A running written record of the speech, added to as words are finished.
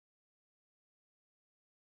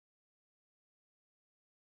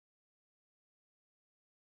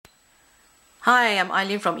Hi, I'm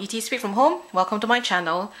Eileen from ET Speak From Home. Welcome to my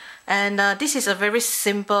channel. And this is a very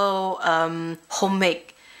simple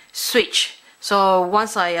homemade switch. So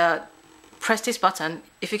once I press this button,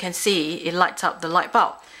 if you can see, it lights up the light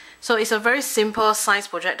bulb. So it's a very simple science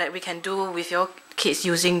project that we can do with your kids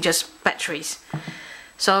using just batteries.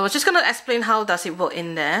 So I was just going to explain how does it work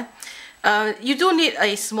in there. You do need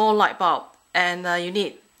a small light bulb, and you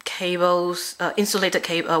need cables, insulated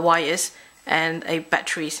wires, and a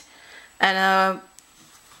batteries. And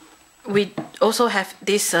we also have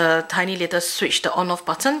this tiny little switch, the on-off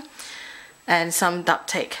button, and some duct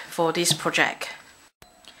tape for this project.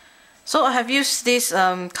 So I have used this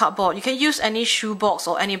cardboard. You can use any shoe box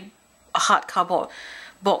or any hard cardboard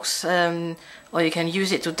box, or you can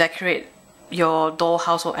use it to decorate your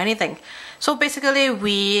dollhouse or anything. So basically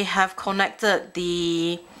we have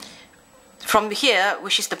connected from here,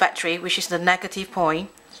 which is the battery, which is the negative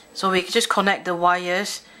point. So we just connect the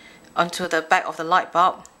wires onto the back of the light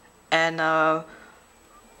bulb, and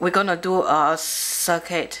we're gonna do a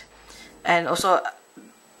circuit, and also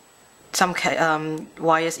some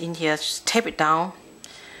wires in here. Just tape it down,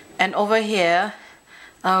 and over here,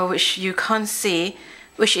 which you can't see,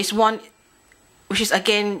 which is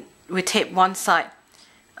again we tape one side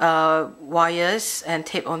wires and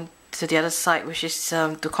tape on to the other side, which is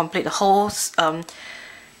to complete the whole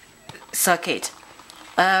circuit.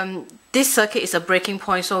 This circuit is a breaking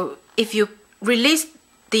point, so if you release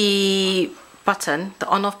the button, the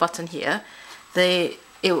on-off button here, it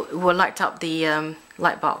will light up the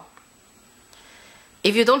light bulb.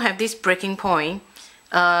 If you don't have this breaking point,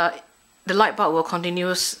 the light bulb will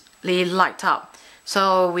continuously light up.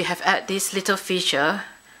 So we have added this little feature,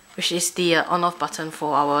 which is the on-off button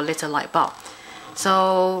for our little light bulb.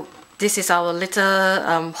 So this is our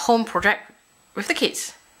little home project with the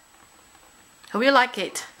kids. Hope you like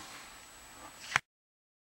it.